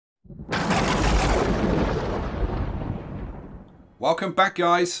Welcome back,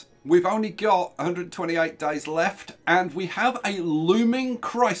 guys. We've only got 128 days left, and we have a looming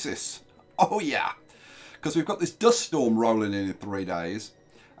crisis. Oh, yeah. Because we've got this dust storm rolling in 3 days,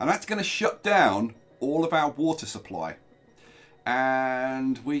 and that's going to shut down all of our water supply.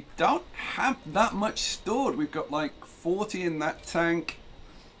 And we don't have that much stored. We've got like 40 in that tank,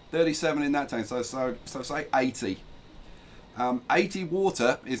 37 in that tank, so say 80. 80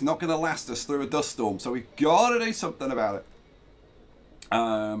 water is not going to last us through a dust storm, so we've got to do something about it.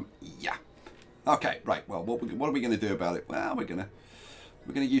 Yeah. Okay, right. Well, what are we going to do about it? Well, we're going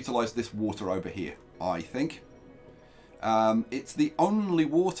to utilize this water over here, I think. It's the only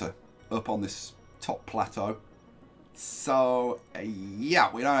water up on this top plateau. So,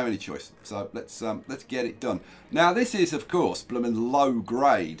 yeah, we don't have any choice. So, let's get it done. Now, this is, of course, blooming low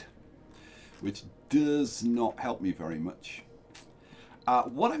grade, which does not help me very much.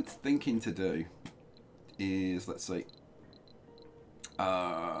 What I'm thinking to do is, let's see,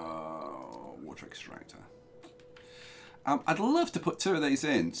 water extractor. I'd love to put 2 of these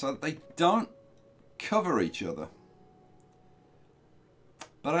in so that they don't cover each other.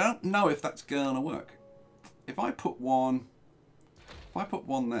 But I don't know if that's going to work. If I put one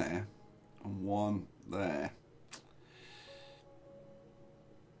there and one there.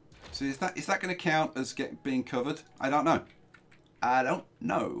 So is that going to count as being covered? I don't know. I don't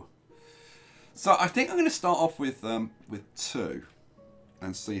know. So I think I'm going to start off with 2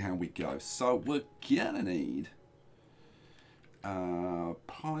 and see how we go. So we're gonna need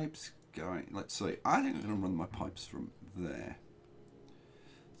pipes going. Let's see. I think I'm going to run my pipes from there.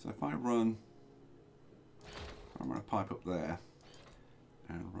 So if I run a pipe up there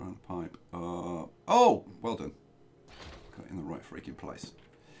and run a pipe up. Oh, well done. Got it in the right freaking place.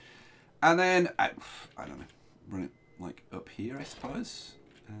 And then I don't know, run it like up here, I suppose,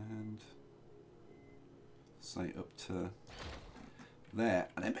 and say up to there,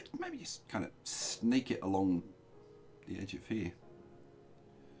 and then maybe just kind of sneak it along the edge of here.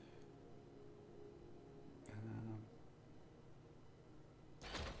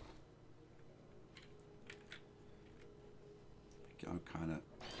 Go kind of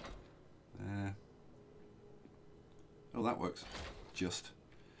there. Oh, that works. Just.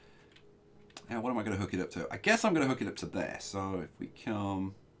 Now, what am I going to hook it up to? I guess I'm going to hook it up to there. So if we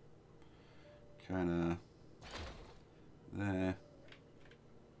come kind of there,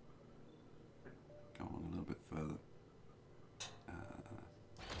 go on a little bit further.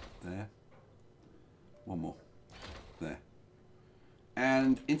 There. One more. There.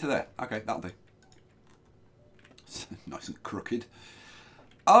 And into there. Okay, that'll do. Nice and crooked.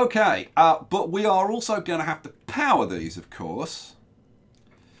 Okay, but we are also going to have to power these, of course.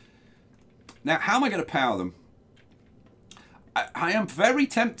 Now, how am I going to power them? I am very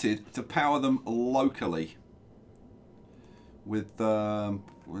tempted to power them locally with some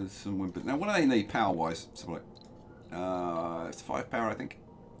wind. Now, what do they need power-wise? So, it's 5 power, I think.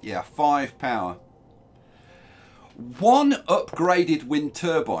 Yeah, 5 power. 1 upgraded wind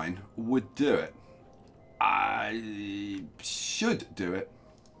turbine would do it. I should do it.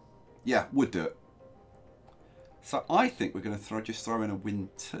 Yeah, would do it. So I think we're going to just throw in a wind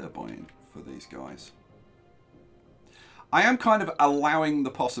turbine for these guys. I am kind of allowing the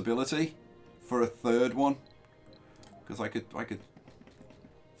possibility for a 3rd one, because I could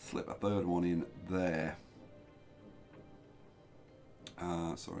slip a 3rd one in there.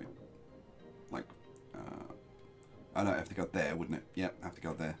 Sorry, like I know I have to go there, wouldn't it? Yeah, I have to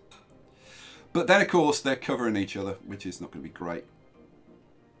go there. But then of course they're covering each other, which is not going to be great.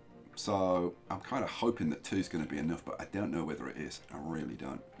 So I'm kind of hoping that 2 is going to be enough, but I don't know whether it is. I really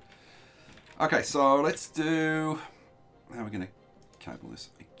don't. Okay, so let's do. How are we going to cable this?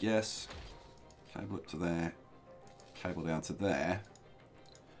 I guess cable up to there, cable down to there,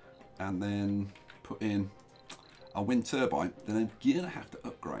 and then put in a wind turbine. Then I'm going to have to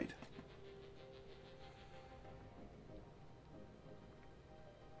upgrade.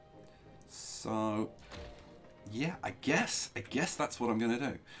 So yeah, I guess that's what I'm going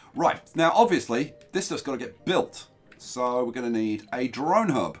to do. Right, now obviously this stuff's got to get built, so we're going to need a drone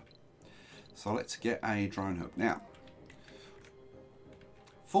hub. So let's get a drone hub. Now,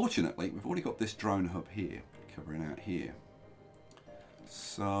 fortunately, we've already got this drone hub here, covering out here.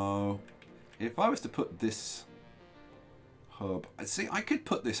 So if I was to put this hub, see, I could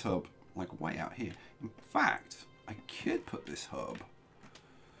put this hub like way out here. In fact, I could put this hub,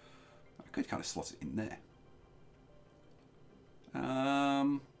 I could kind of slot it in there.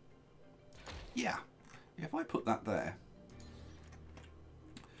 Yeah, if I put that there.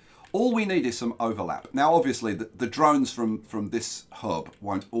 All we need is some overlap. Now, obviously, the drones from this hub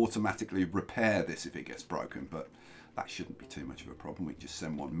won't automatically repair this if it gets broken, but that shouldn't be too much of a problem. We can just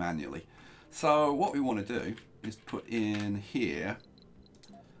send one manually. So what we want to do is put in here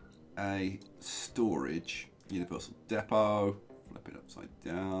a storage universal depot. Flip it upside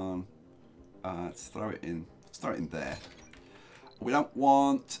down. Let's throw it in. Let's throw it in there. We don't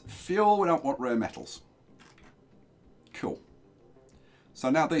want fuel. We don't want rare metals. Cool. So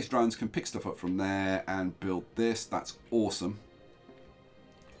now these drones can pick stuff up from there and build this. That's awesome.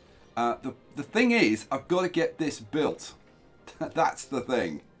 The thing is, I've got to get this built. That's the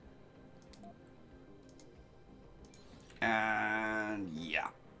thing. And yeah,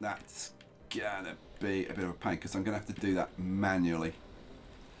 that's gonna be a bit of a pain because I'm gonna have to do that manually.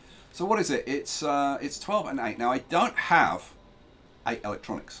 So what is it? It's 12 and 8. Now I don't have 8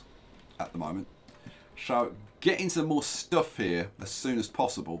 electronics at the moment. So getting some more stuff here as soon as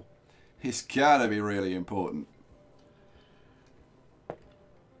possible is gonna be really important.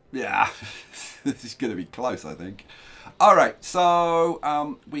 Yeah, this is gonna be close, I think. All right,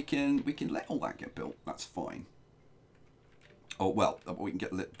 so we can let all that get built. That's fine. Oh well, we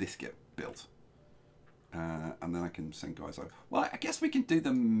can let this get built, and then I can send guys over. Well, I guess we can do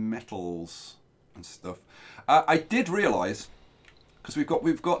the metals and stuff. I did realise, because we've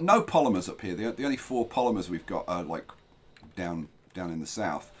got no polymers up here. The only 4 polymers we've got are like down in the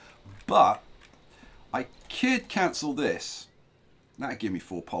south. But I could cancel this. That'd give me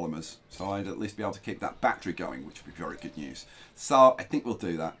 4 polymers, so I'd at least be able to keep that battery going, which would be very good news. So I think we'll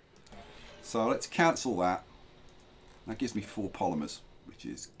do that. So let's cancel that. That gives me 4 polymers, which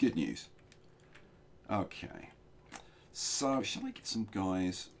is good news. Okay. So shall I get some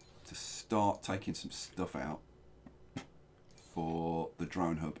guys to start taking some stuff out for the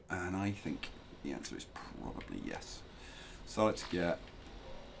drone hub? And I think the answer is probably yes. So let's get...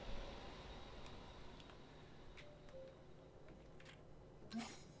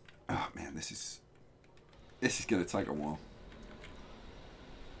 Oh man, this is going to take a while.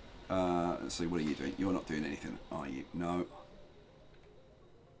 Let's see, what are you doing? You're not doing anything, are you? No.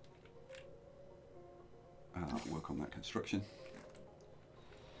 Work on that construction.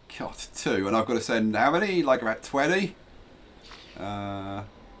 God, 2, and I've got to send how many? Like about 20?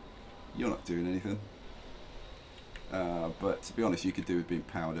 You're not doing anything. But to be honest, you could do with being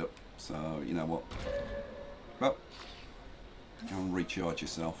powered up. So, you know what? Well, go and recharge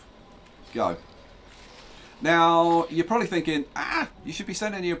yourself. Go. Now, you're probably thinking, you should be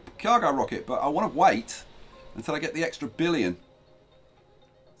sending your cargo rocket, but I want to wait until I get the extra billion.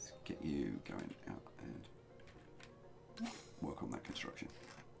 Let's get you going out and work on that construction.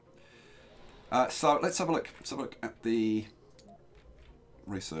 So let's have a look. Let's have a look at the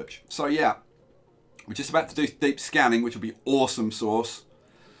research. So yeah, we're just about to do deep scanning, which will be awesome source.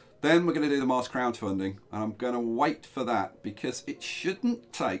 Then we're going to do the Mars crowdfunding, and I'm going to wait for that because it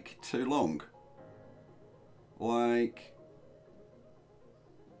shouldn't take too long. Like,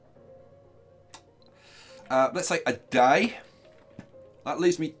 let's say a day. That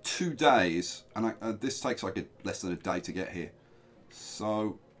leaves me 2 days, and this takes like less than a day to get here.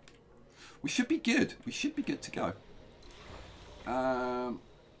 So we should be good. We should be good to go.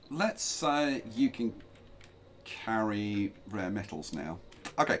 Let's say you can carry rare metals now.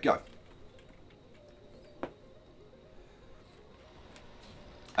 Okay, go.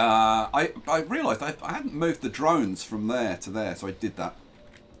 I realised I hadn't moved the drones from there to there, so I did that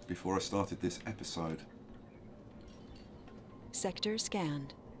before I started this episode. Sector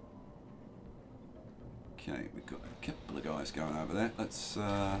scanned. Okay, we've got a couple of guys going over there. Let's,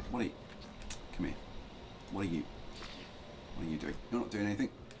 what are you? Come here. What are you? What are you doing? You're not doing anything?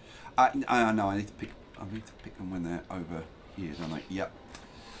 No, I need to pick them when they're over here, don't I? Yep.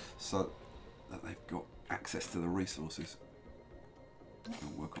 So that they've got access to the resources.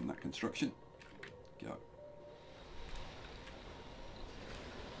 I'll work on that construction. Go.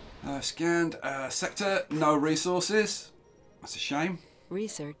 Scanned sector, no resources. That's a shame.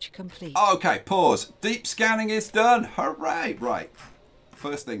 Research complete. Okay, pause. Deep scanning is done. Hooray! Right.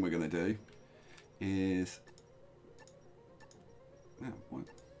 First thing we're going to do is... Oh, what?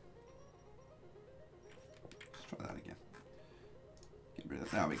 Let's try that again. Get rid of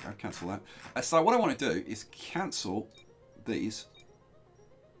that. There we go. Cancel that. So what I want to do is cancel these.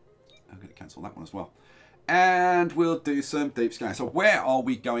 I'm going to cancel that one as well. And we'll do some deep scanning. So where are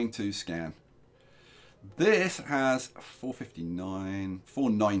we going to scan? This has 459,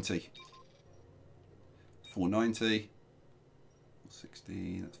 490. 490.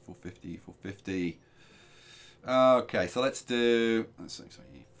 460, that's 450, 450. Okay, so let's do, let's see,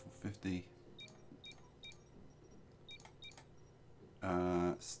 450.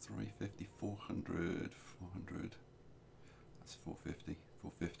 It's 350, 400, 400. That's 450,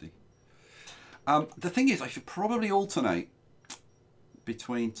 450. The thing is, I should probably alternate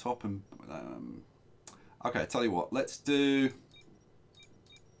between top and... okay, I'll tell you what. Let's do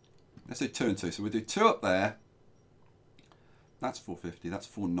 2 and 2. So we'll do 2 up there. That's 450. That's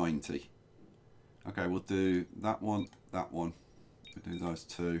 490. Okay, we'll do that one, that one. We'll do those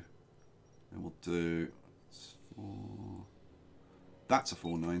 2. And we'll do... That's a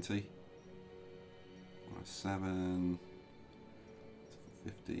 490. 107.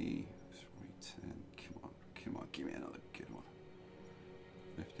 450. 310. Come on, give me another good one.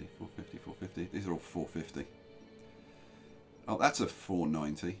 50, 450, 450. These are all 450. Oh, that's a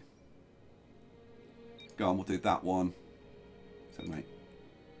 490. Go on, we'll do that one. So, mate.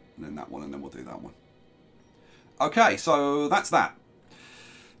 And then that one, and then we'll do that one. Okay, so that's that.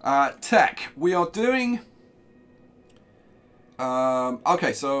 Tech. We are doing...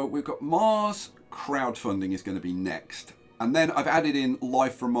 okay, so we've got Mars crowdfunding is going to be next. And then I've added in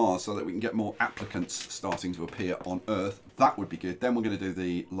Live from Mars so that we can get more applicants starting to appear on Earth. That would be good. Then we're going to do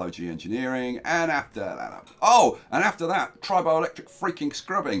the low G engineering. And after that... Oh! And after that, triboelectric freaking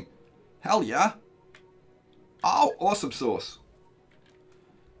scrubbing. Hell yeah! Oh, awesome sauce.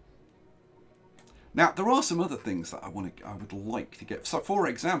 Now, there are some other things that I would like to get. So, for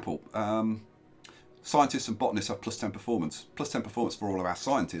example, scientists and botanists have +10 performance. +10 performance for all of our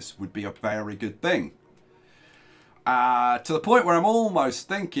scientists would be a very good thing. To the point where I'm almost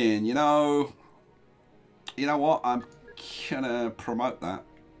thinking, you know what, I'm gonna promote that.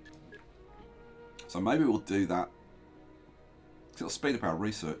 So maybe we'll do that. It'll speed up our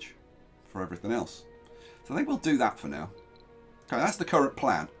research for everything else. So I think we'll do that for now. Okay, that's the current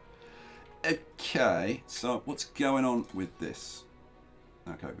plan. Okay, so what's going on with this?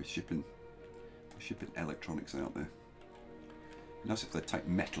 Okay, we're shipping electronics out there. Nice if they take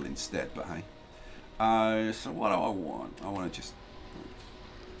metal instead, but hey. So what do I want? I want to just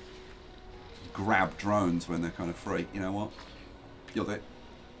grab drones when they're kind of free. You know what? You'll do it.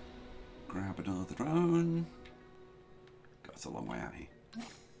 Grab another drone. God, it's a long way out here.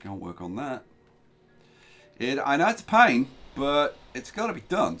 Can't work on that. I know it's a pain, but it's got to be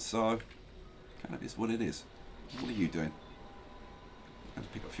done. So, kind of is what it is. What are you doing? Going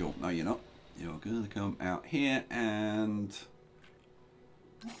to pick up fuel. No, you're not. You're going to come out here and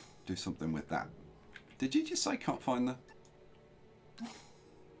do something with that. Did you just say can't find the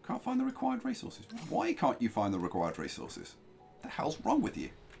required resources? Why can't you find the required resources? What the hell's wrong with you?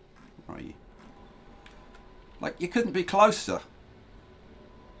 Where are you? Like, you couldn't be closer.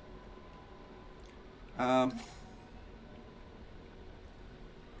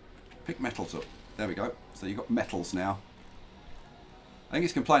 Pick metals up. There we go. So you've got metals now. I think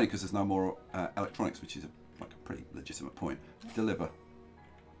it's complaining because there's no more electronics, which is like a pretty legitimate point. Deliver.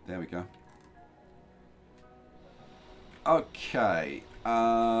 There we go. Okay,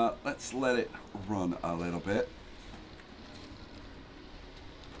 let's let it run a little bit.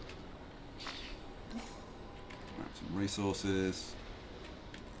 Grab some resources,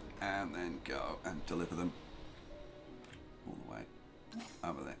 and then go and deliver them all the way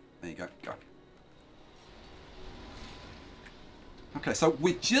over there. There you go, go. Okay, so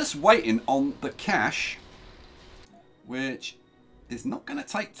we're just waiting on the cache, which is not going to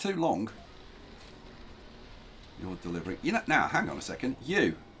take too long. You're delivering. You know, now, hang on a second.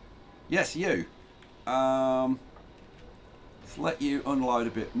 You. Yes, you. Let's let you unload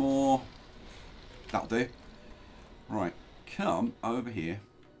a bit more. That'll do. Right. Come over here.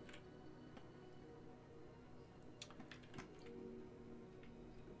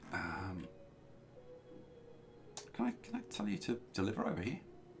 Can I tell you to deliver over here?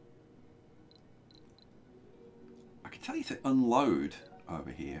 I can tell you to unload over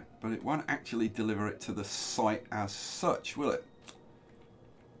here, but it won't actually deliver it to the site as such, will it?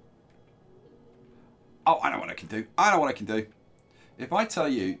 Oh, I know what I can do. I know what I can do. If I tell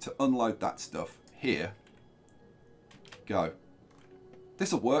you to unload that stuff here, go.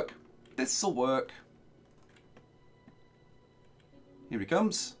 This'll work. This'll work. Here he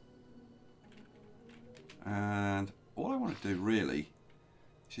comes. And all I want to do really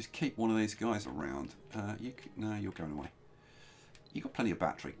is just keep one of these guys around. No, you're going away. You've got plenty of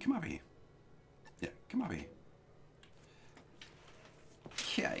battery. Come over here. Yeah, come over here.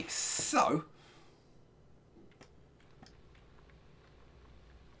 Okay, so...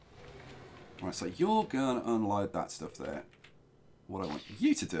 Right, so you're going to unload that stuff there. What I want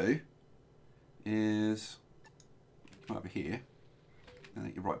you to do is come over here.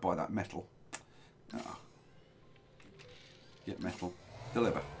 And you're right by that metal. Oh. Get metal.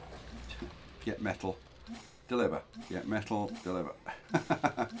 Deliver. Get metal. deliver. Yeah, metal, deliver.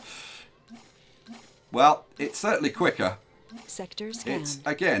 Well, it's certainly quicker. Sector scanned. It's,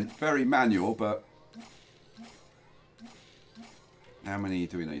 again, very manual, but... How many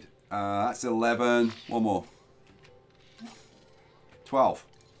do we need? That's 11. One more. 12.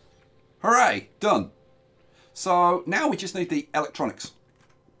 Hooray! Done. So, now we just need the electronics.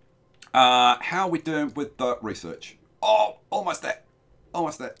 How are we doing with the research? Oh, almost there.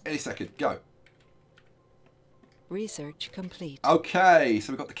 Almost there. Any second. Go. Research complete. Okay,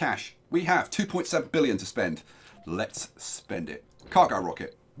 so we've got the cash. We have 2.7 billion to spend. Let's spend it. Cargo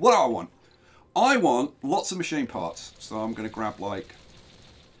rocket. What do I want? I want lots of machine parts. So I'm going to grab like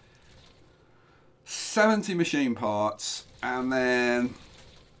 70 machine parts. And then,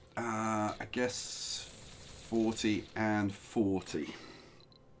 I guess 40 and 40.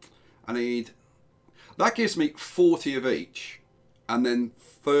 I need... That gives me 40 of each. And then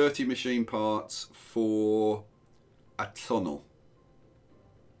 30 machine parts for a tunnel.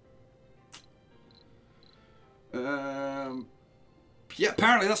 Yeah,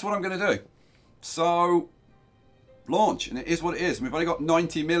 apparently that's what I'm going to do. So, launch. And it is what it is. We've only got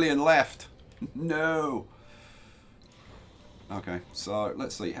 90 million left. No. Okay, so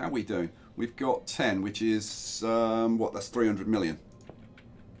let's see. How are we doing? We've got 10, which is, what, that's 300 million.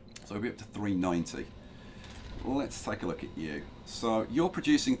 So we'll be up to 390. Let's take a look at you. So you're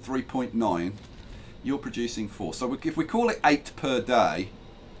producing 3.9. You're producing 4. So if we call it 8 per day,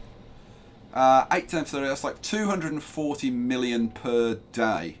 8 times 30, that's like 240 million per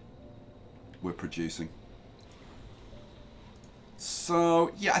day we're producing.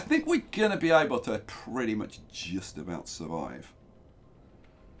 So, yeah, I think we're going to be able to pretty much just about survive.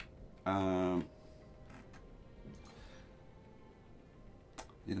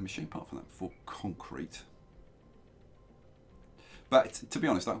 Need a machine part for that for concrete. But to be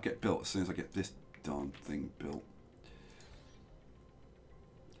honest, that'll get built as soon as I get this darn thing built.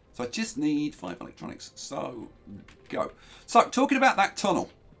 So I just need 5 electronics. So, go. So, talking about that tunnel.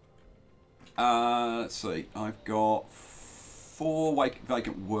 Let's see. I've got 4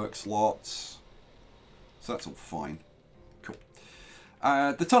 vacant work slots. So that's all fine. Cool.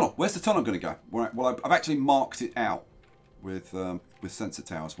 The tunnel. Where's the tunnel going to go? Right, well, I've actually marked it out with sensor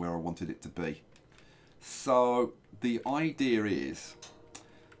towers where I wanted it to be. So the idea is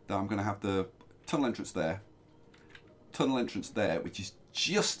that I'm going to have the tunnel entrance there, which is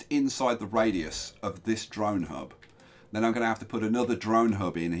just inside the radius of this drone hub. Then I'm going to have to put another drone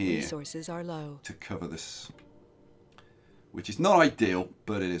hub in here. Resources are low. To cover this. Which is not ideal,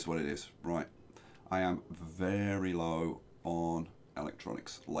 but it is what it is. Right. I am very low on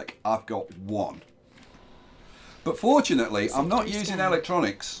electronics. Like, I've got 1. But fortunately, I'm not using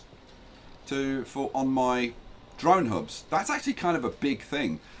electronics on my drone hubs. That's actually kind of a big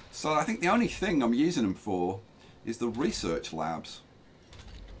thing. So I think the only thing I'm using them for is the research labs.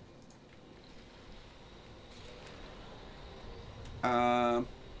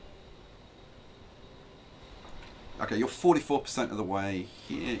 Okay, you're 44% of the way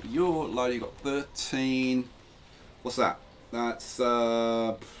here. You're low, you've got 13. What's that? That's,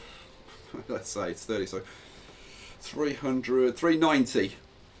 let's say it's 30, so 300, 390.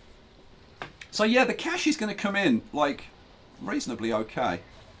 So yeah, the cash is going to come in, like, reasonably okay.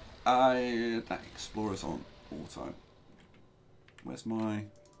 That Explorer's on auto. Where's my...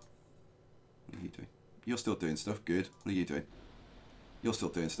 What are you doing? You're still doing stuff, good. What are you doing? You're still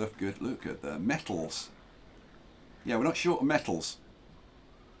doing stuff, good. Look at the metals. Yeah, we're not short of metals.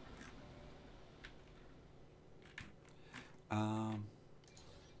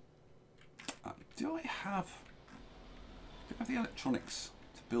 Do I have the electronics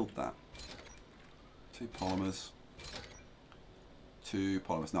to build that? 2 polymers. 2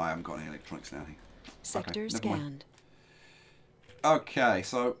 polymers. No, I haven't got any electronics down here. Sector okay, scanned. Okay,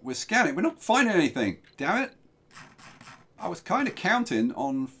 so we're scanning. We're not finding anything. Damn it. I was kind of counting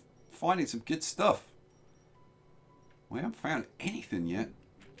on finding some good stuff. We haven't found anything yet.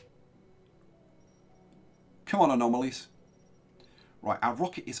 Come on, anomalies. Right, our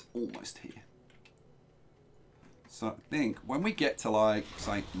rocket is almost here. So I think when we get to, like,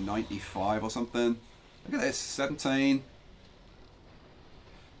 say 95 or something. Look at this, 17.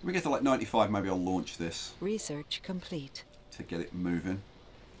 When we get to like 95, maybe I'll launch this. Research complete. To get it moving.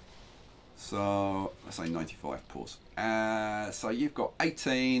 So let's say 95, pause. So you've got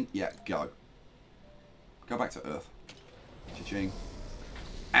 18. Yeah, go. Go back to Earth. Cha-ching.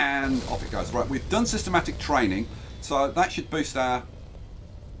 And off it goes. Right, we've done systematic training. So that should boost our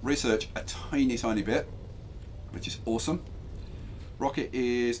research a tiny bit, which is awesome. Rocket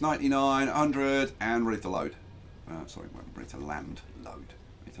is 99, 100, and ready to load. Sorry, ready to land. Load.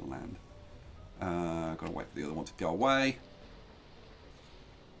 Ready to land. Got to wait for the other one to go away.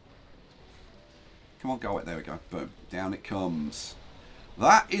 Come on, go away. There we go. Boom. Down it comes.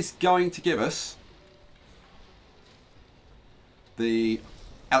 That is going to give us the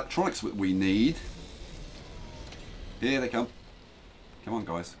electronics that we need. Here they come. Come on,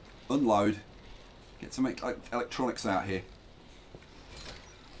 guys. Unload. Get some electronics out here.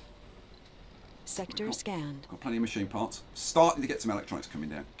 Sector scanned. Got plenty of machine parts. Starting to get some electronics coming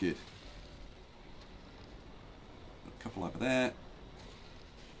down. Good. A couple over there.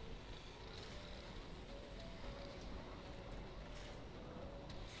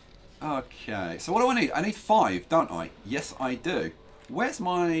 Okay, so what do I need? I need 5, don't I? Yes, I do. Where's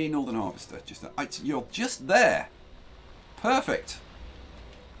my Northern Harvester? You're just there. Perfect.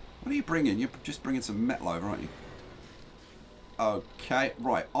 What are you bringing? You're just bringing some metal over, aren't you? Okay,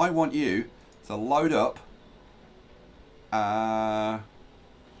 right. I want you to load up.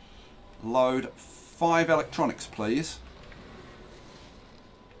 Load 5 electronics, please.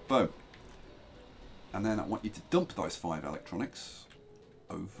 Boom. And then I want you to dump those 5 electronics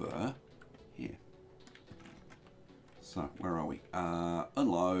over here. So, where are we?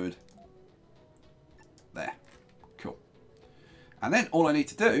 Unload. There. Cool. And then all I need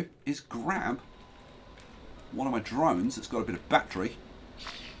to do is grab one of my drones that's got a bit of battery.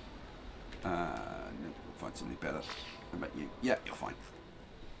 Find somebody better. How about you? Yeah, you're fine.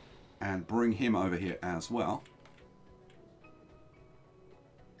 And bring him over here as well.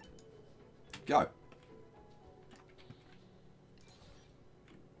 Go.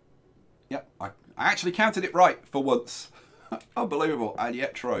 Yep, I actually counted it right for once. Unbelievable, and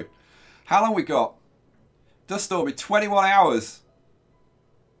yet true. How long we got? Dust storm in 21 hours.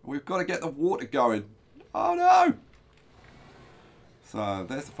 We've got to get the water going. Oh no! So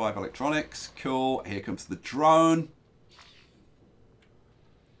there's the 5 electronics. Cool. Here comes the drone.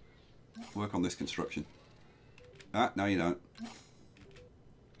 Work on this construction. Ah, no you don't.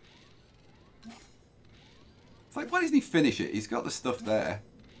 It's like, why doesn't he finish it? He's got the stuff there.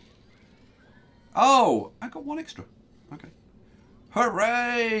 Oh, I got 1 extra. Okay.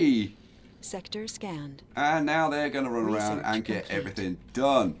 Hooray! Sector scanned. And now they're going to run around and get everything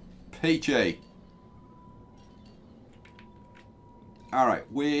done. Peachy. Alright,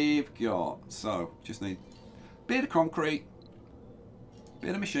 we've got, so, just need a bit of concrete,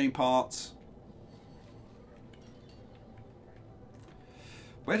 bit of machine parts.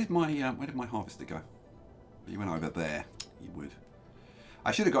 Where did my harvester go? He went over there. He would.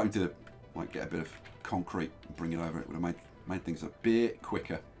 I should have got him to like get a bit of concrete and bring it over. It would have made things a bit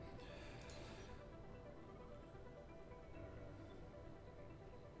quicker.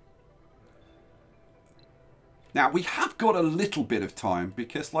 Now, we have got a little bit of time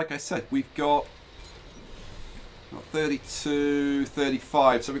because, like I said, we've got 32,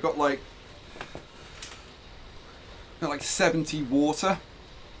 35. So we've got like 70 water,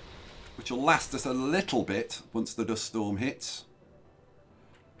 which will last us a little bit once the dust storm hits.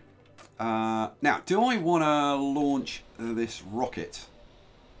 Now, do I want to launch this rocket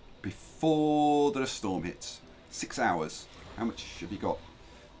before the dust storm hits? 6 hours. How much have you got?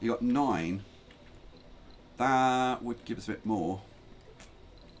 You got 9. That would give us a bit more.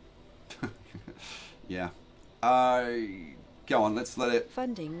 Yeah. Go on, let's let it...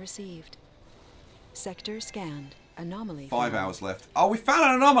 Funding received. Sector scanned. Anomaly 5 found. hours left. Oh, we found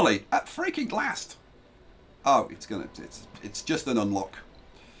an anomaly at freaking last. Oh, it's just an unlock.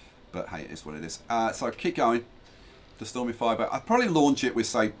 But hey, it is what it is. So keep going. The stormy 5 hours. I'd probably launch it with,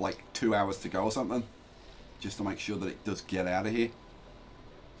 say, like 2 hours to go or something. Just to make sure that it does get out of here.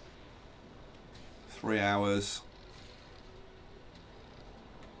 3 hours.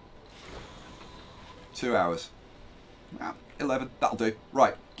 2 hours. 11. That'll do.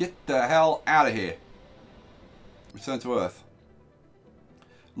 Right. Get the hell out of here. Return to Earth.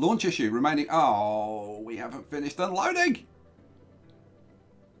 Launch issue remaining. Oh, we haven't finished unloading.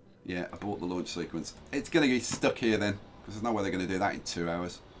 Yeah, abort the launch sequence. It's going to be stuck here then, because there's no way they're going to do that in 2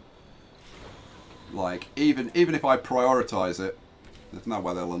 hours. Like, even if I prioritize it, there's no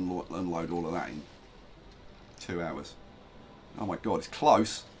way they'll unload all of that in 2 hours. Oh my god, it's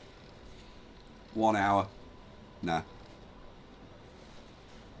close. 1 hour. Nah.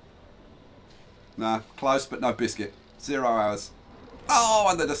 Nah, close but no biscuit. 0 hours. Oh,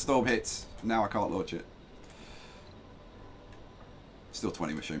 and then the storm hits. Now I can't launch it. Still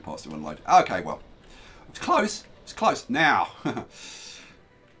 20 machine parts to unload. Okay, well. It's close. It's close. Now.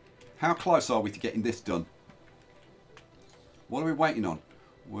 How close are we to getting this done? What are we waiting on?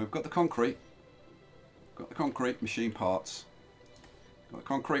 We've got the concrete. Got the concrete, machine parts. Got the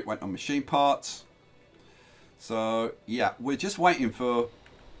concrete, went on machine parts. So, yeah, we're just waiting for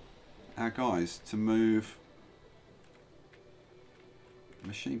our guys to move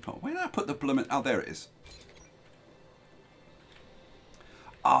machine part. Where did I put the blooming... Oh, there it is.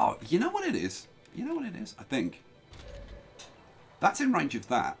 Oh, you know what it is? You know what it is? I think. That's in range of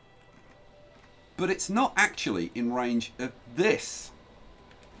that. But it's not actually in range of this.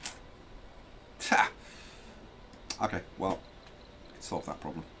 Ta! Okay, well, solve that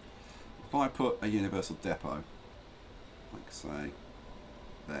problem. If I put a universal depot, like say,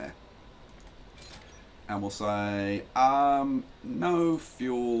 there. And we'll say, no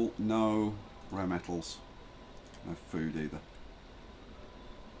fuel, no rare metals, no food either.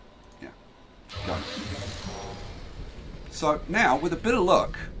 Yeah, go. So now, with a bit of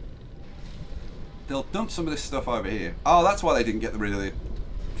luck, they'll dump some of this stuff over here. Oh, that's why they didn't get rid of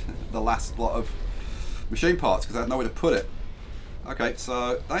the last lot of machine parts, because they had nowhere to put it. Okay,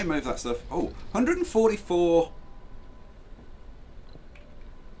 so they move that stuff. Oh, 144.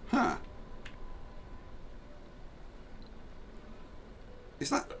 Huh. Is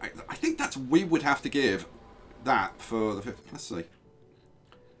that... I think that's... We would have to give that for the 5th. Let's see.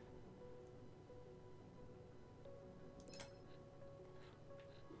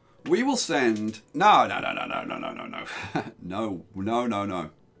 We will send... No. No.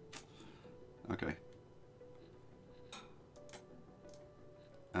 Okay.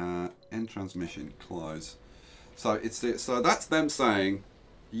 End transmission, close. So so that's them saying,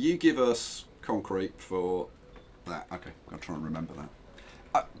 you give us concrete for that. Okay, I've got to try and remember that.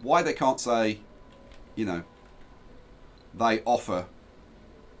 Why they can't say, you know, they offer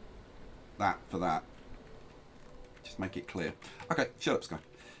that for that. Just make it clear. Okay, shut up, Sky.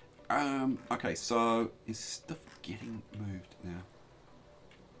 Okay, so is stuff getting moved now?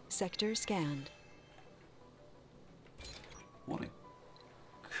 Sector scanned. What it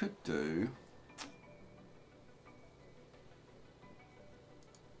could do...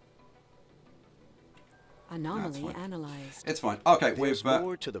 Anomaly analyzed. It's fine. Okay, there's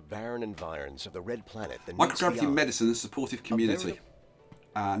more to the barren environs of the red planet than microgravity medicine and supportive community.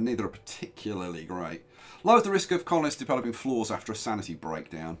 Neither are particularly great. Lowers the risk of colonists developing flaws after a sanity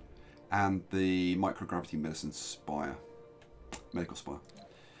breakdown. And the microgravity medicine spire. Medical spire.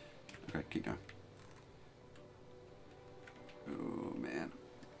 Okay, keep going. Oh, man.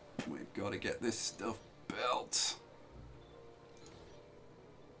 We've got to get this stuff built.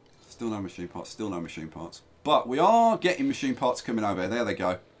 Still no machine parts, still no machine parts. But we are getting machine parts coming over. There they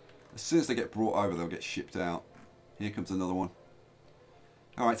go. As soon as they get brought over, they'll get shipped out. Here comes another one.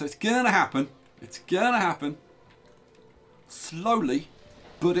 Alright, so it's going to happen. It's going to happen. Slowly,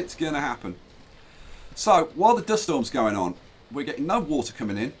 but it's going to happen. So, while the dust storm's going on, we're getting no water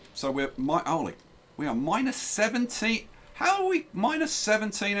coming in. So we are minus 17. How are we minus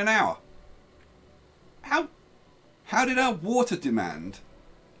 17 an hour? How did our water demand...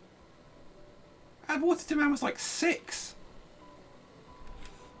 Our water demand was like 6.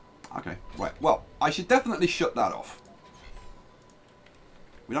 Okay, right. Well, I should definitely shut that off.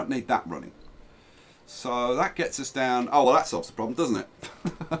 We don't need that running. So that gets us down... Oh, well, that solves the problem, doesn't it?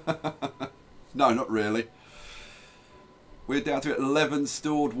 No, not really. We're down to 11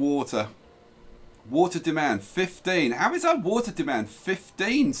 stored water. Water demand, 15. How is our water demand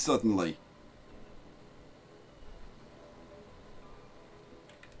 15 suddenly?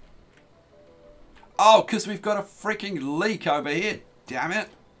 Oh, because we've got a freaking leak over here. Damn it.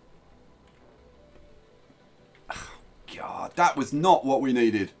 Oh, God, that was not what we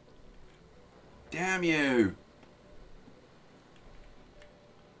needed. Damn you.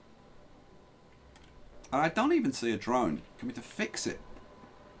 And I don't even see a drone coming to fix it.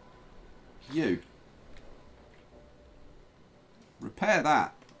 You. Repair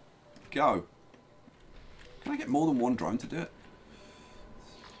that. Go. Can I get more than one drone to do it?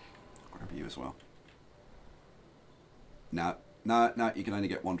 Grab you as well. No, you can only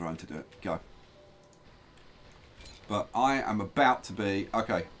get one drone to do it. Go. But I am about to be...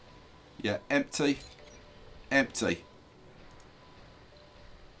 Okay. Yeah, empty. Empty.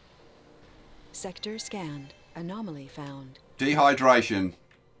 Sector scanned. Anomaly found. Dehydration.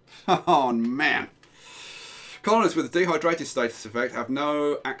 Oh, man. Colonists with a dehydrated status effect have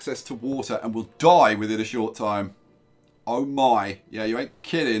no access to water and will die within a short time. Oh, my. Yeah, you ain't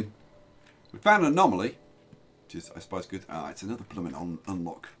kidding. We found an anomaly. Which is, I suppose, good. Ah, it's another blooming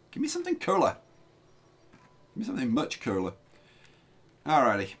unlock. Give me something cooler. Give me something much cooler.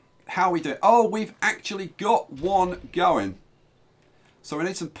 Alrighty. How are we doing? Oh, we've actually got one going. So we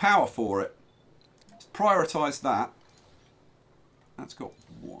need some power for it. Let's prioritise that. That's got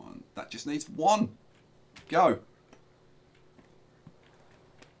one. That just needs one. Go.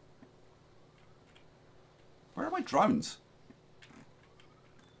 Where are my drones?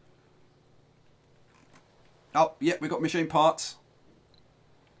 Oh, yeah, we've got machine parts.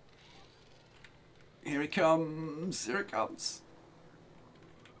 Here it comes. Here it comes.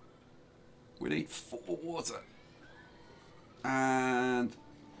 We need 4 water. And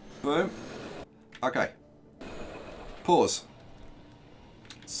boom. Okay. Pause.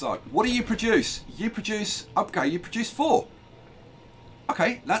 So, what do you produce? You produce... Okay, you produce 4.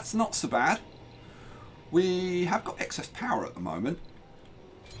 Okay, that's not so bad. We have got excess power at the moment.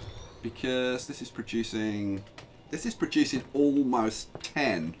 Because this is producing... This is producing almost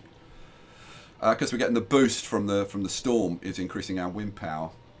 10. Because we're getting the boost from the storm is increasing our wind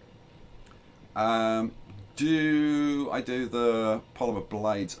power. Do I do the polymer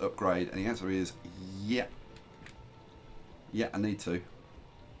blades upgrade? And the answer is yeah. Yeah, I need to.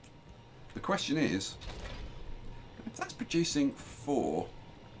 The question is, if that's producing 4,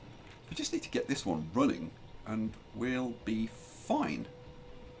 we just need to get this one running and we'll be fine.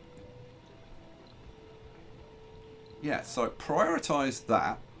 Yeah, so prioritize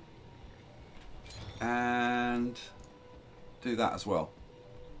that and do that as well.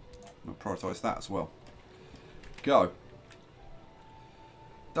 I'll prioritize that as well. Go.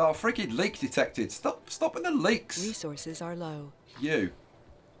 Oh, freaking leak detected. Stop with the leaks. Resources are low. You.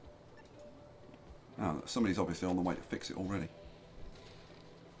 Oh, somebody's obviously on the way to fix it already.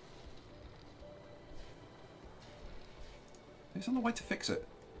 Who's on the way to fix it?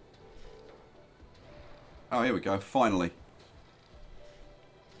 Oh, here we go. Finally.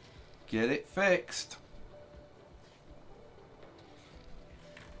 Get it fixed.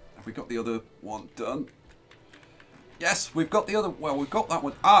 Have we got the other one done? Yes, we've got the other... Well, we've got that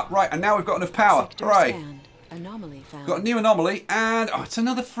one. Ah, right. And now we've got enough power. Hooray. Anomaly found. Got a new anomaly. And... Oh, it's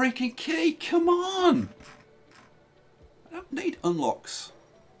another freaking key. Come on. I don't need unlocks.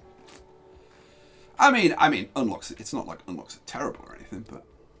 I mean, unlocks... It's not like unlocks are terrible or anything, but...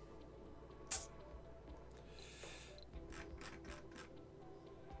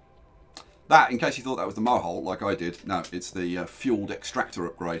 That, in case you thought that was the mohole, like I did, no, it's the fueled extractor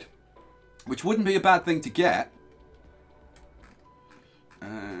upgrade. Which wouldn't be a bad thing to get.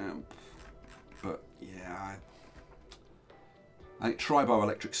 But, yeah, I think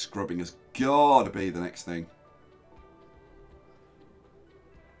triboelectric scrubbing has got to be the next thing.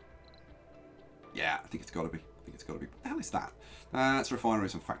 Yeah, I think it's got to be. What the hell is that? That's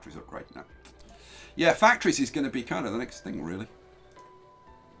refineries and factories upgrade. No. Yeah, factories is going to be kind of the next thing, really.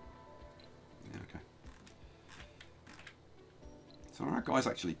 So are our guys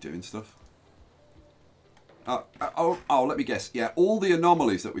actually doing stuff? Oh, let me guess. Yeah, all the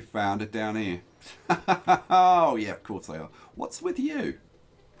anomalies that we found are down here. Oh, yeah, of course they are. What's with you?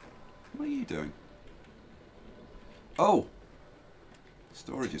 What are you doing? Oh.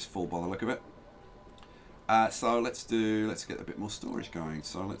 Storage is full by the look of it. So let's get a bit more storage going.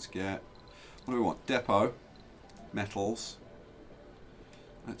 So let's get, what do we want? Depot. Metals.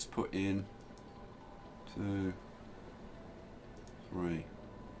 Let's put in 2, 3,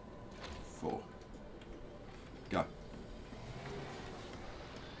 4. Go.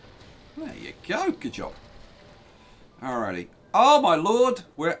 There you go. Good job. Alrighty. Oh my lord,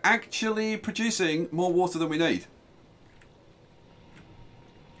 we're actually producing more water than we need.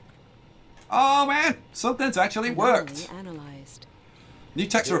 Oh man, something's actually worked. Analyzed. New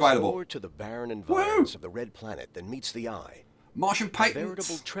texts are available. There's more to the barren environs of the red planet than meets the eye. Martian patents. A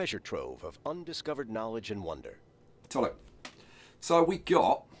veritable treasure trove of undiscovered knowledge and wonder. Tell So we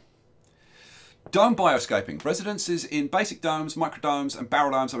got dome bioscaping. Residences in basic domes, microdomes, and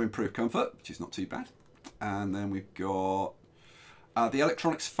barrel domes have improved comfort, which is not too bad. And then we've got the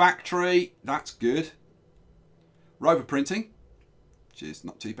electronics factory. That's good. Rover printing, which is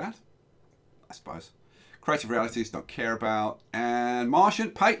not too bad, I suppose. Creative realities, don't care about. And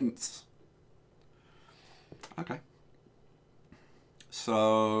Martian patents. Okay.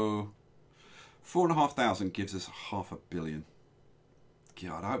 So 4,500 gives us 500 million.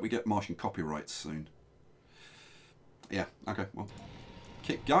 God, I hope we get Martian copyrights soon. Yeah, okay, well,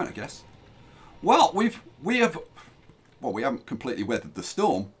 keep going, I guess. Well, we haven't completely weathered the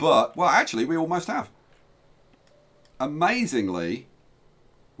storm, but, well, actually, we almost have. Amazingly,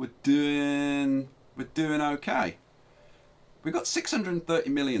 we're doing okay. We've got 630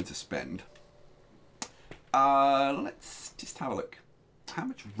 million to spend. Let's just have a look. How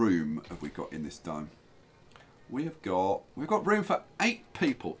much room have we got in this dome? We've got room for 8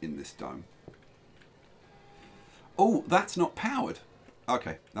 people in this dome. Oh, that's not powered.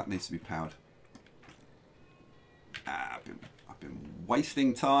 Okay, that needs to be powered. I've been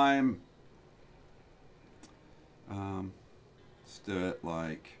wasting time. Let's do it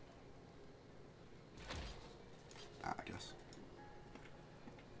like that, I guess.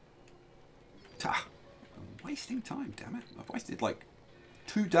 I'm wasting time, damn it. I've wasted like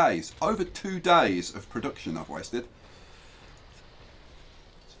 2 days. Over 2 days of production I've wasted.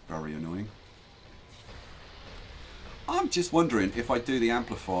 It's very annoying. I'm just wondering if I do the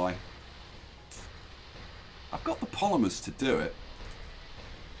amplify. I've got the polymers to do it.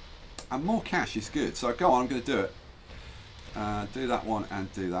 And more cash is good. So go on, I'm going to do it. Do that one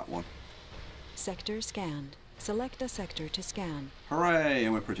and do that one. Sector scanned. Select a sector to scan. Hooray,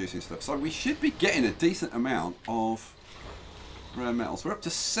 and we're producing stuff. So we should be getting a decent amount of rare metals. We're up to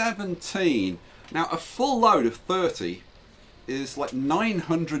 17. Now a full load of 30 is like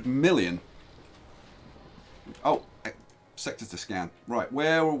 900 million. Oh, sectors to scan. Right,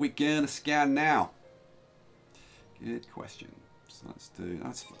 where are we going to scan now? Good question. So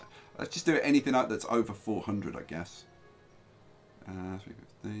let's just do anything that's over 400, I guess.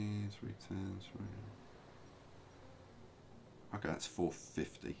 315, 310, 3... Okay, that's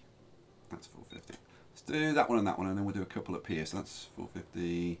 450. That's 450. Let's do that one, and then we'll do a couple up here. So that's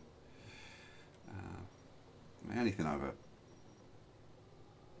 450. Anything over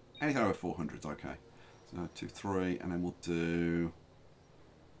 400 is okay. So 2, 3, and then we'll do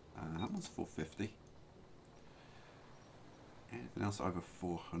that one's 450. Anything else over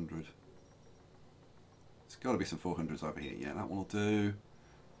 400? There's got to be some 400s over here. Yeah, that one will do.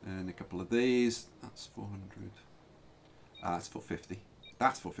 And a couple of these. That's 400. That's 450.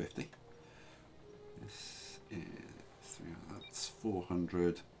 That's 450. This is 300. That's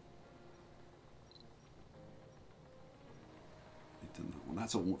 400. We've done that one.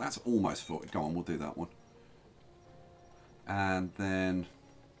 That's almost 40. Go on, we'll do that one. And then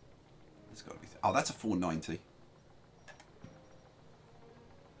there's got to be. Oh, that's a 490.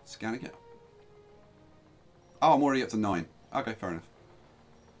 Scan again. Oh, I'm already up to 9. Okay, fair enough.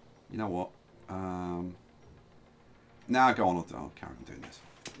 You know what? Now go on, I'll carry on doing this.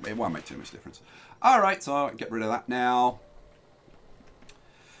 It won't make too much difference. Alright, so I'll get rid of that now.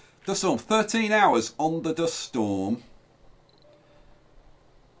 Dust storm, 13 hours on the dust storm.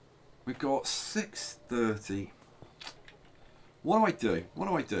 We've got 6:30. What do I do? What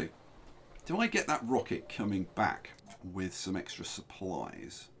do I do? Do I get that rocket coming back with some extra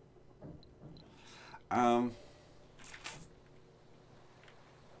supplies? You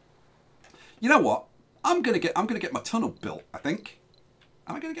know what? I'm gonna get my tunnel built. I think.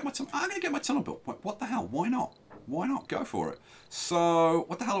 Am I gonna get my tunnel? I'm gonna get my tunnel built. What the hell? Why not? Why not? Go for it. So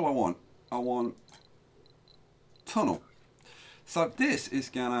what the hell do I want? I want tunnel. So this is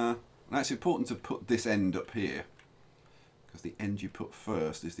gonna. Now it's important to put this end up here because the end you put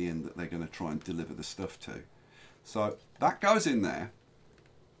first is the end that they're going to try and deliver the stuff to. So that goes in there,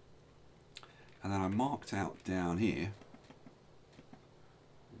 and then I marked out down here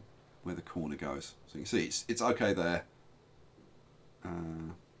where the corner goes. So you can see it's okay there.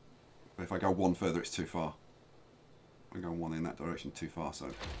 But if I go one further, it's too far. I go one in that direction, too far. So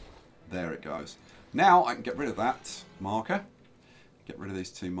there it goes. Now I can get rid of that marker. Get rid of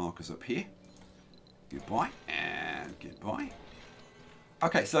these 2 markers up here. Goodbye and goodbye.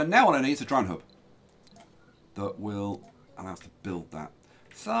 Okay, so now what I need is a drone hub that will allow us to build that.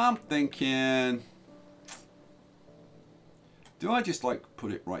 So I'm thinking, do I just like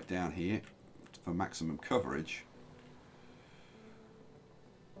put it right down here for maximum coverage?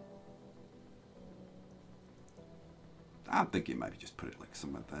 I'm thinking maybe just put it like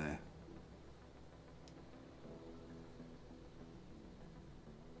somewhere there.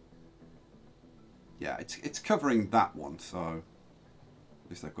 Yeah, it's covering that one, so at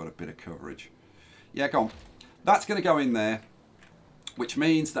least they've got a bit of coverage. Yeah, go on. That's going to go in there, which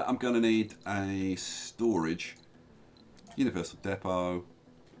means that I'm going to need a storage. Universal depot.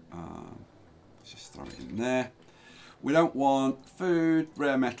 Let's just throw it in there. We don't want food,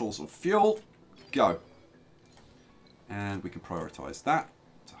 rare metals, or fuel. Go. And we can prioritise that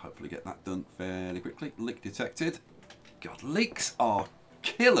to hopefully get that done fairly quickly. Leak detected. God, leaks are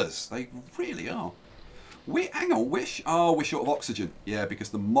killers. They really are. Hang on, we're short of oxygen. Yeah, because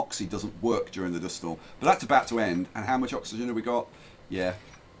the Moxie doesn't work during the dust storm. But that's about to end. And how much oxygen have we got? Yeah.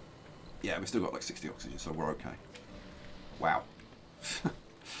 Yeah, we've still got like 60 oxygen, so we're okay. Wow.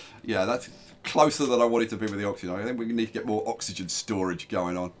 Yeah, that's closer than I wanted to be with the oxygen. I think we need to get more oxygen storage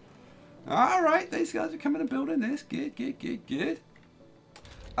going on. Alright, these guys are coming and building this. Good, good, good, good.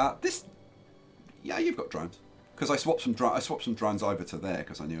 Yeah, you've got drones. Because I swapped some drones over to there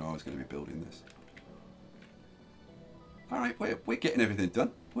because I knew I was going to be building this. Alright, we're getting everything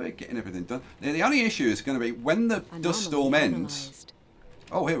done. We're getting everything done. Now, the only issue is going to be when the dust storm ends.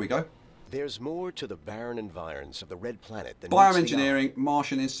 Oh, here we go. There's more to the barren environs of the Red Planet than Bioengineering,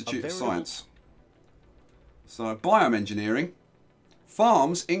 Martian Institute of Science. So, bioengineering.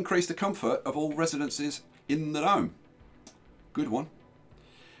 Farms increase the comfort of all residences in the dome. Good one.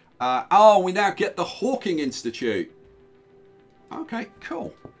 Oh, we now get the Hawking Institute. Okay,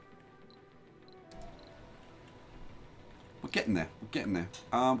 cool. We're getting there. We're getting there.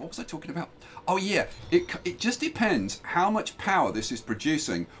 What was I talking about? Oh, yeah. It just depends how much power this is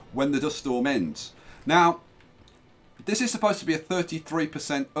producing when the dust storm ends. Now, this is supposed to be a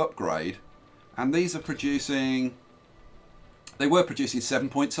 33% upgrade, and these are producing... They were producing 7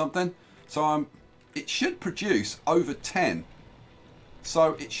 point something, so it should produce over 10.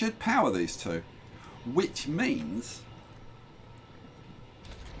 So it should power these two, which means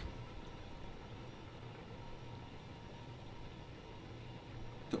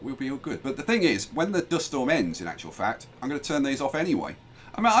that we'll be all good. But the thing is, when the dust storm ends, in actual fact, I'm going to turn these off anyway.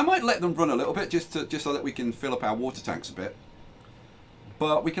 I mean, I might let them run a little bit just so that we can fill up our water tanks a bit.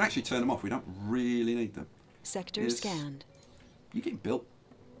 But we can actually turn them off. We don't really need them. Sector scanned. You getting built?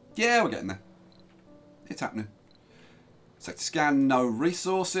 Yeah, we're getting there. It's happening. Sector scan, no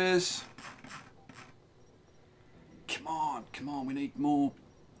resources. Come on, come on. We need more,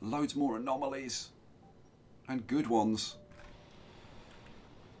 loads more anomalies. And good ones.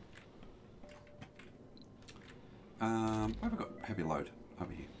 Where have we got heavy load?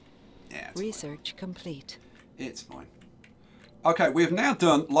 Over here. Yeah, it's Research fine. complete. It's fine. Okay, we've now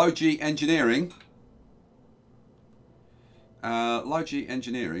done low G engineering. Low G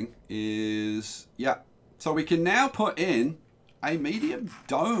engineering is, yeah. So we can now put in a medium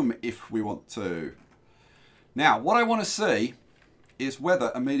dome if we want to. Now, what I want to see is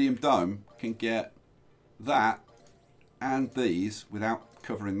whether a medium dome can get that and these without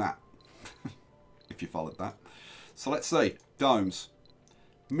covering that. If you followed that. So let's see. Domes.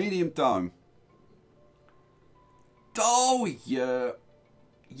 Medium dome. Oh, yeah.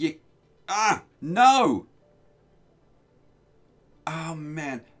 No. Oh,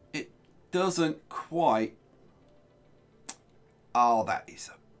 man. It doesn't quite. Oh, that is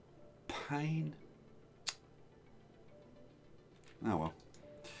a pain. Oh, well.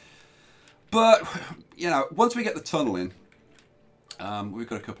 But, you know, once we get the tunnel in, we've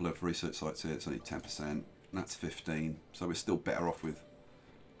got a couple of research sites here. It's only 10%. That's 15. So we're still better off with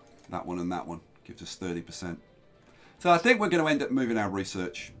that one and that one. Gives us 30%. So I think we're going to end up moving our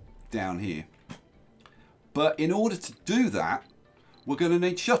research down here. But in order to do that, we're going to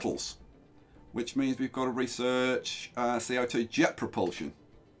need shuttles, which means we've got to research CO2 jet propulsion.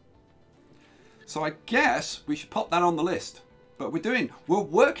 So I guess we should pop that on the list. But we're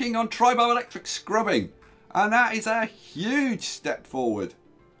working on triboelectric scrubbing, and that is a huge step forward.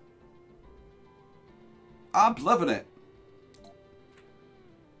 I'm loving it.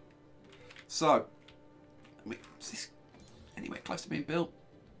 So, is this anywhere close to being built?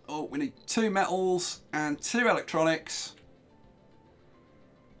 Oh, we need 2 metals and 2 electronics.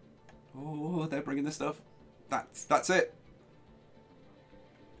 Oh, they're bringing the stuff. That's it.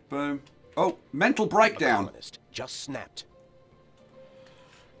 Boom. Oh, mental breakdown. Just snapped.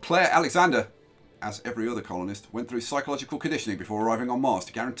 Claire Alexander, as every other colonist, went through psychological conditioning before arriving on Mars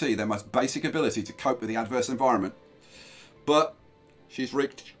to guarantee their most basic ability to cope with the adverse environment. But she's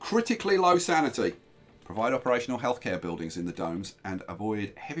reached critically low sanity. Provide operational healthcare buildings in the domes and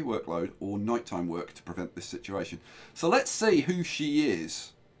avoid heavy workload or nighttime work to prevent this situation. So let's see who she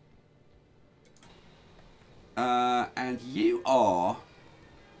is. And you are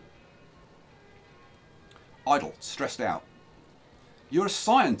idle, stressed out. You're a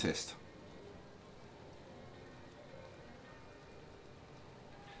scientist.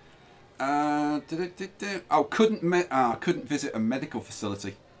 Oh, couldn't visit a medical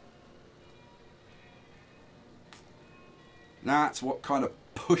facility. That's what kind of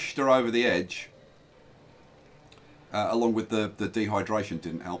pushed her over the edge. Along with the dehydration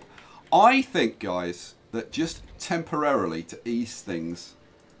didn't help. I think, guys, that just temporarily to ease things,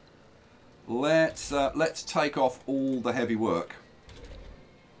 let's take off all the heavy work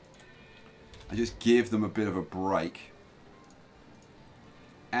and just give them a bit of a break.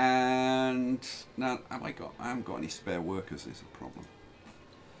 And now, I haven't got any spare workers, is a problem.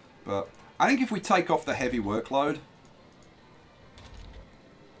 But I think if we take off the heavy workload,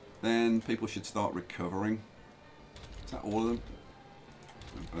 then people should start recovering. Is that all of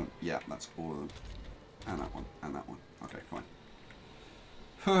them? Yeah, that's all of them. And that one, and that one. Okay, fine.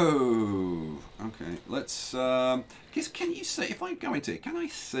 Oh, okay. Let's, can you see, if I go into it, can I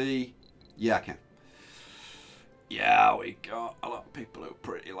see? Yeah, I can. Yeah, we got a lot of people who are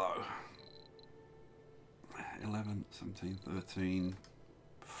pretty low. 11, 17, 13,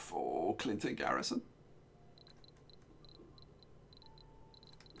 4, Clinton Garrison.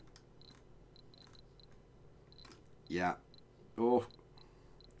 Yeah. Oh,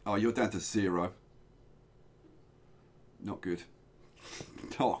 you're down to 0. Not good.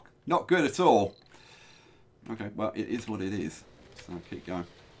 Not good at all. Okay, well, it is what it is. So keep going.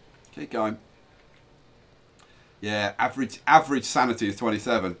 Keep going. Yeah, average sanity is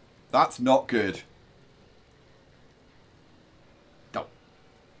 27. That's not good. No.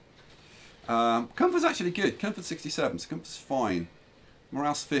 Comfort's actually good. Comfort's 67, so comfort's fine.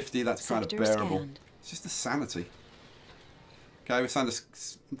 Morale's 50, that's kind of bearable. Scanned. It's just the sanity. Okay, we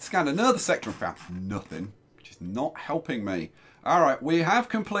scanned another sector and found nothing, which is not helping me. Alright, we have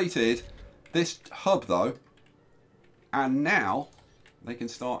completed this hub though, and now they can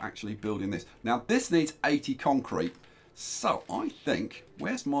start actually building this. Now this needs 80 concrete, so I think,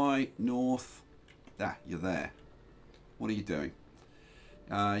 where's my north? Ah, you're there. What are you doing?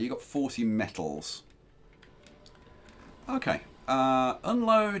 You got 40 metals. Okay,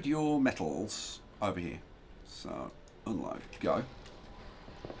 unload your metals over here. So, unload, go.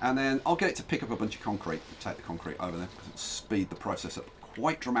 And then I'll get it to pick up a bunch of concrete. Take the concrete over there, because it'll speed the process up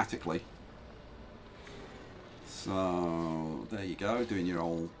quite dramatically. So, there you go, doing your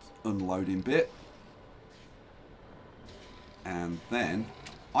old unloading bit. And then,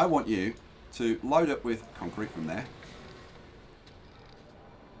 I want you to load up with concrete from there.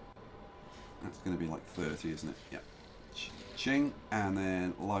 That's going to be like 30, isn't it? Yeah. Ching, and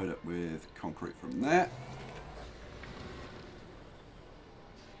then load up with concrete from there.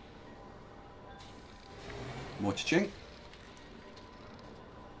 More ching.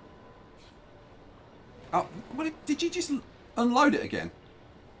 Oh, what did you just unload it again?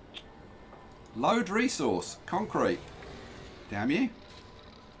 Load resource, concrete. Damn you.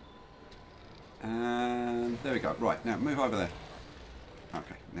 And there we go. Right, now move over there.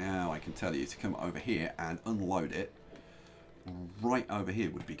 Okay, now I can tell you to come over here and unload it. Right over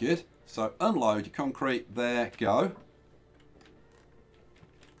here would be good. So unload your concrete, there, go.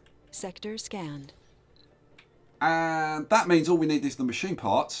 Sector scanned. And that means all we need is the machine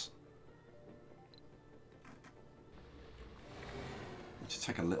parts. Just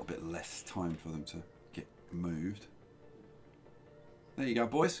take a little bit less time for them to get moved. There you go,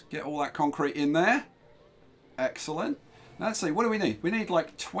 boys. Get all that concrete in there. Excellent. Now let's see, what do we need? We need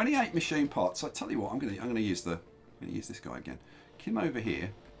like 28 machine parts. So I tell you what, I'm gonna use this guy again. Come over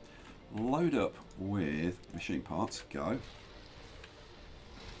here, load up with machine parts. Go.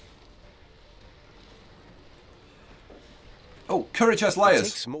 Oh, courage has layers. It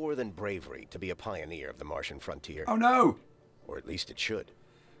takes more than bravery to be a pioneer of the Martian frontier. Oh no! Or at least it should.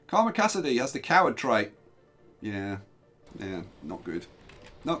 Carmen Cassidy has the coward trait. Yeah, not good.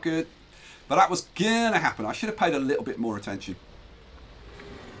 Not good. But that was gonna happen. I should have paid a little bit more attention.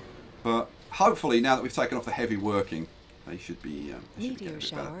 But hopefully, now that we've taken off the heavy working, they should be. Meteor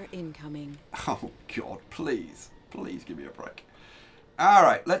shower incoming. Oh God! Please, please give me a break. All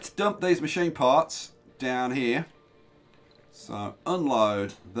right, let's dump these machine parts down here. So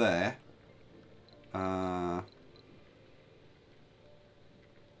unload there. Yeah,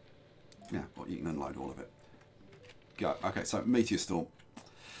 well, you can unload all of it. Go. Okay, so meteor storm.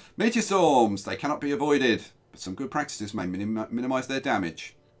 Meteor storms, they cannot be avoided, but some good practices may minimize their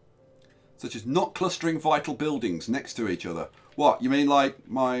damage. Such as not clustering vital buildings next to each other. What, you mean like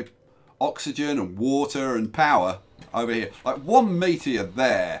my oxygen and water and power over here? Like one meteor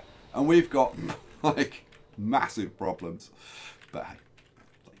there, and we've got like massive problems. But hey,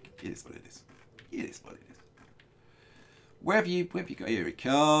 like, it is what it is. It is what it is. Where have you got? Here it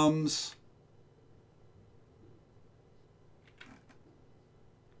comes.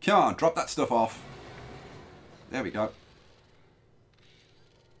 Come on, drop that stuff off. There we go.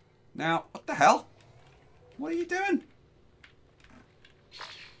 Now, what the hell? What are you doing?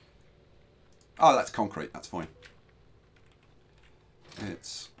 Oh, that's concrete. That's fine.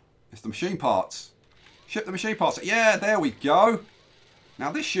 It's the machine parts. Ship the machine parts. Yeah, there we go.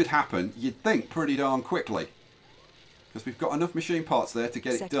 Now, this should happen, you'd think, pretty darn quickly. Because we've got enough machine parts there to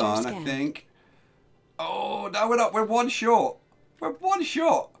get it done, I think. Oh, no, we're not. We're one short. We're one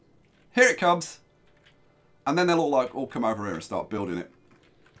short. Here it comes. And then they'll all come over here and start building it.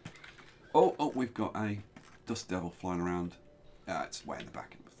 Oh, we've got a dust devil flying around. It's way in the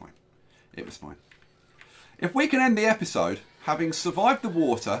back. It was fine. It was fine. If we can end the episode having survived the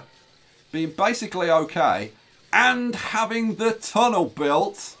water, being basically okay, and having the tunnel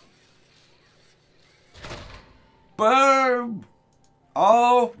built. Boom!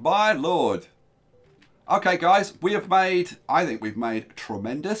 Oh my lord. Okay guys, I think we've made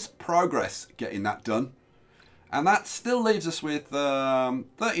tremendous progress getting that done. And that still leaves us with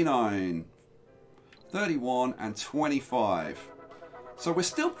 39, 31 and 25. So we're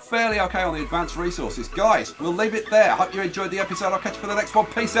still fairly okay on the advanced resources. Guys, we'll leave it there. I hope you enjoyed the episode. I'll catch you for the next one.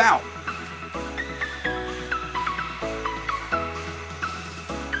 Peace out.